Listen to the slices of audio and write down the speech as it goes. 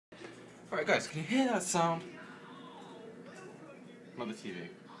Right guys, can you hear that sound? Not the TV.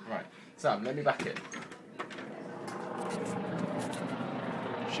 Right, Sam, let me back in.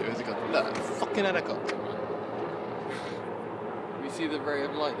 Shit, where's it gone? Look, fucking helicopter, man. You see the ray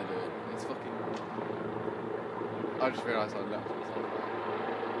of light they're doing? It's fucking... I just realised I left.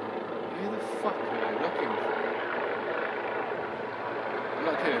 Who the fuck are they looking for? I'm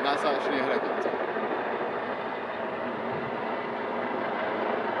not kidding, that's actually a helicopter.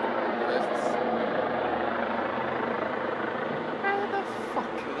 Where the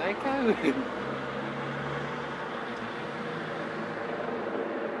fuck are they going?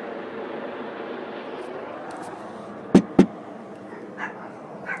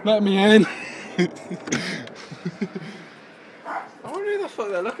 Let me in! I wonder who the fuck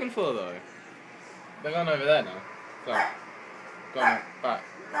they're looking for though. They're going over there now. So, go on, back.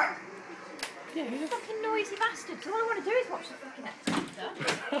 Yeah, who's a fucking noisy bastard? All I want to do is watch the fucking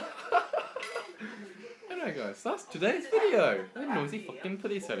helicopter. Anyway guys, that's today's video. A noisy fucking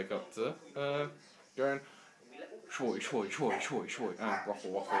police helicopter. Going shoy, shoy, shoy, shoy, shoy.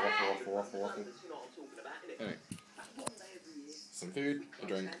 Waffle, waffle, waffle, waffle, waffle, waffle. Anyway. Some food, a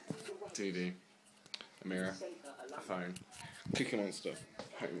drink, a TV, a mirror, a phone, Cookie Monster,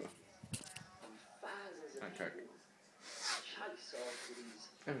 Homer, and Coke.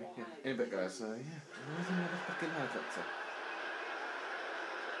 Anyway, yeah, in a bit guys, so yeah, where's another fucking helicopter?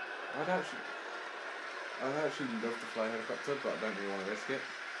 I'd actually love to fly a helicopter, but I don't really want to risk it.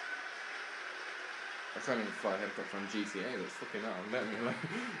 I can't even fly a helicopter on GTA, that's fucking hell.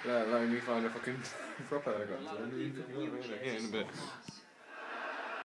 Let me find a fucking proper helicopter. Yeah, in a bit.